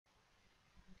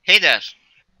Hey there!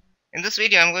 In this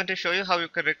video I'm going to show you how you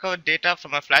can recover data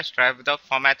from a flash drive without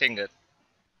formatting it.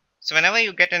 So whenever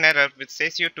you get an error which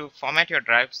says you to format your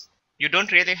drives, you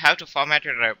don't really have to format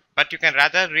your drive, but you can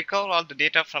rather recover all the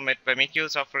data from it by making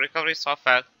use of a recovery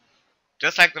software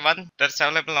just like the one that's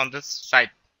available on this site.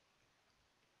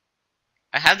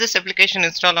 I have this application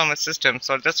installed on my system,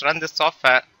 so I'll just run this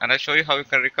software and I'll show you how you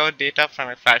can recover data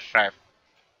from a flash drive.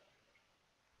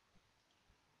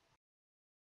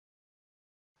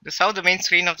 This is how the main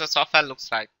screen of the software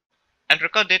looks like. And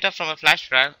recover data from a flash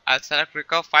drive, I'll select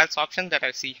Recover Files option that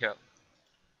I see here.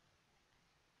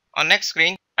 On next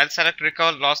screen, I'll select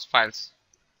Recover Lost Files.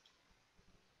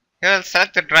 Here I'll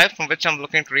select the drive from which I'm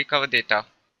looking to recover data.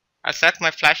 I'll select my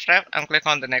flash drive and click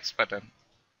on the next button.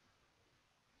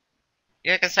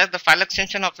 Here I can select the file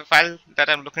extension of the file that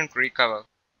I'm looking to recover.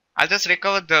 I'll just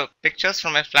recover the pictures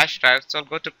from my flash drive, so I'll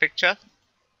go to Picture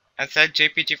and select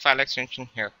JPG file extension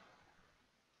here.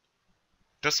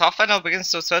 The software now begins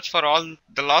to search for all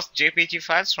the lost JPG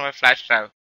files from my flash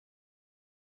drive.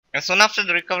 And soon after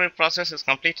the recovery process is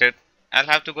completed, I'll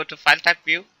have to go to File Type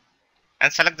View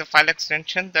and select the file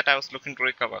extension that I was looking to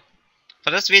recover. For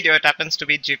this video it happens to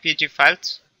be JPG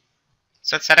files,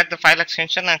 so I'll select the file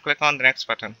extension and click on the next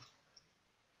button.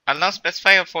 I'll now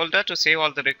specify a folder to save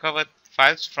all the recovered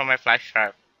files from my flash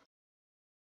drive.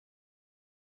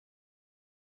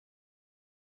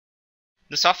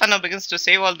 The software now begins to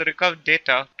save all the recovered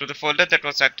data to the folder that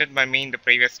was selected by me in the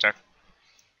previous step.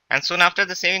 And soon after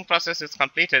the saving process is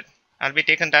completed, I'll be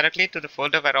taken directly to the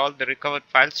folder where all the recovered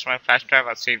files from my flash drive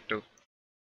are saved to.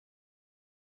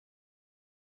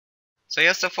 So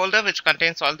here's the folder which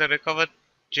contains all the recovered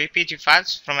JPG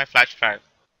files from my flash drive.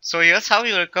 So here's how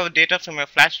you recover data from your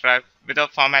flash drive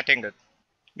without formatting it.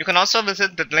 You can also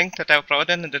visit the link that I've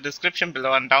provided in the description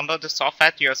below and download the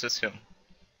software to your system.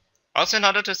 Also, in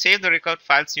order to save the recovered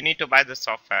files, you need to buy this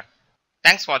software.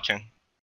 Thanks for watching.